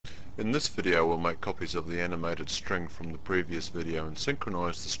In this video we'll make copies of the animated string from the previous video and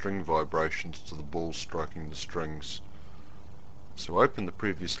synchronise the string vibrations to the balls striking the strings. So open the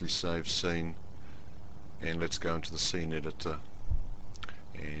previously saved scene and let's go into the scene editor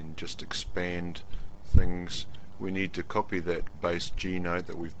and just expand things. We need to copy that bass G note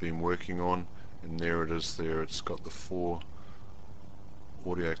that we've been working on, and there it is there. It's got the 4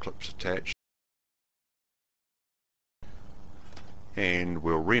 audio clips attached. And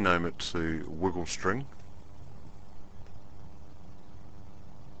we'll rename it to wiggle string,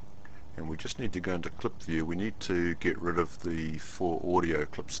 and we just need to go into clip view. We need to get rid of the 4 audio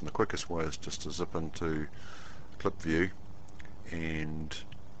clips, and the quickest way is just to zip into clip view, and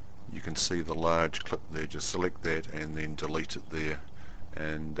you can see the large clip there. Just select that and then delete it there,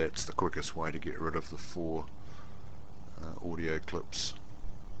 and that's the quickest way to get rid of the 4 audio clips.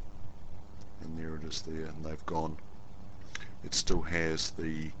 And there it is there, and they've gone. It still has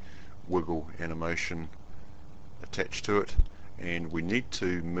the wiggle animation attached to it, and we need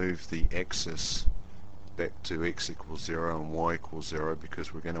to move the axis back to x equals 0 and y equals 0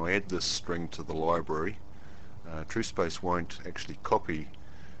 because we're going to add this string to the library. TrueSpace won't actually copy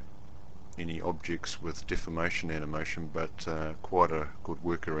any objects with deformation animation, but quite a good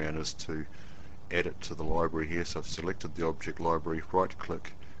workaround is to add it to the library here. So I've selected the object library, right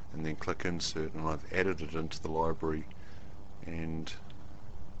click and then click insert, and I've added it into the library. And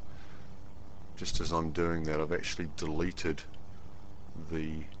just as I'm doing that, I've actually deleted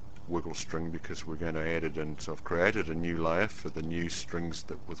the wiggle string because we're going to add it in. So I've created a new layer for the new strings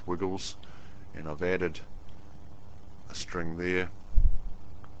that with wiggles, and I've added a string there,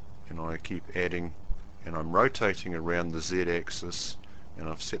 and I keep adding, and I'm rotating around the Z axis, and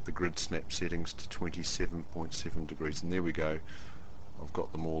I've set the grid snap settings to 27.7 degrees, and there we go. I've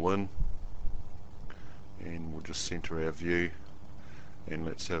got them all in, and we'll just center our view and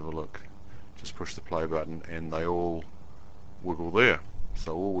let's have a look. Just push the play button and they all wiggle there.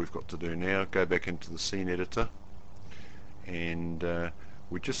 So all we've got to do now, go back into the scene editor, and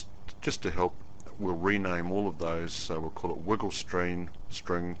we just to help, we'll rename all of those. So we'll call it wiggle string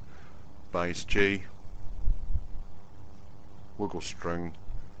bass G, wiggle string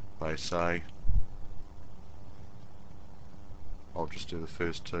bass A. I'll just do the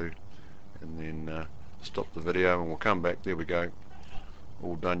first 2 and then stop the video, and we'll come back. There we go,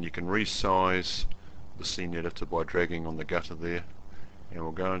 all done. You can resize the scene editor by dragging on the gutter there, and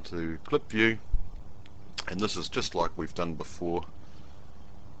we'll go into clip view, and this is just like we've done before.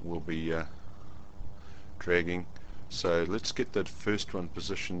 We'll be dragging. So let's get that first one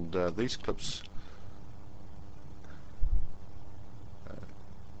positioned. These clips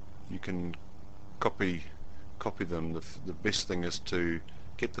you can copy them. The best thing is to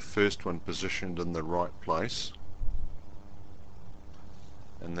get the first one positioned in the right place,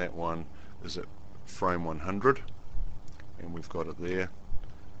 and that one is at frame 100, and we've got it there.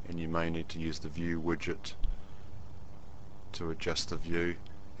 And you may need to use the view widget to adjust the view,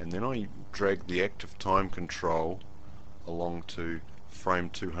 and then I drag the active time control along to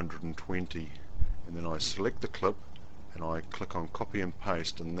frame 220, and then I select the clip and I click on copy and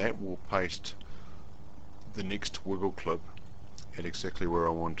paste, and that will paste the next wiggle clip at exactly where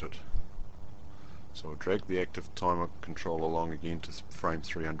I want it. So I'll drag the active timer control along again to frame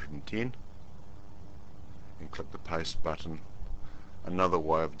 310 and click the paste button. Another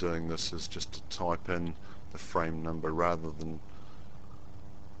way of doing this is just to type in the frame number rather than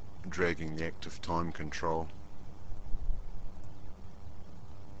dragging the active time control.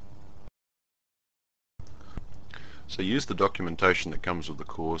 So use the documentation that comes with the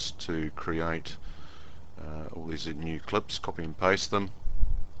course to create all these new clips, copy and paste them,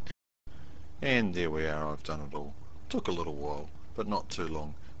 and there we are. I've done it all. Took a little while, but not too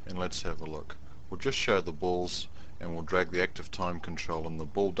long. And let's have a look. We'll just show the balls, and we'll drag the active time control, and the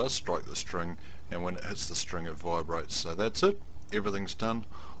ball does strike the string, and when it hits the string it vibrates. So that's it, everything's done.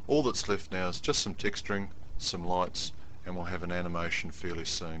 All that's left now is just some texturing, some lights, and we'll have an animation fairly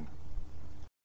soon.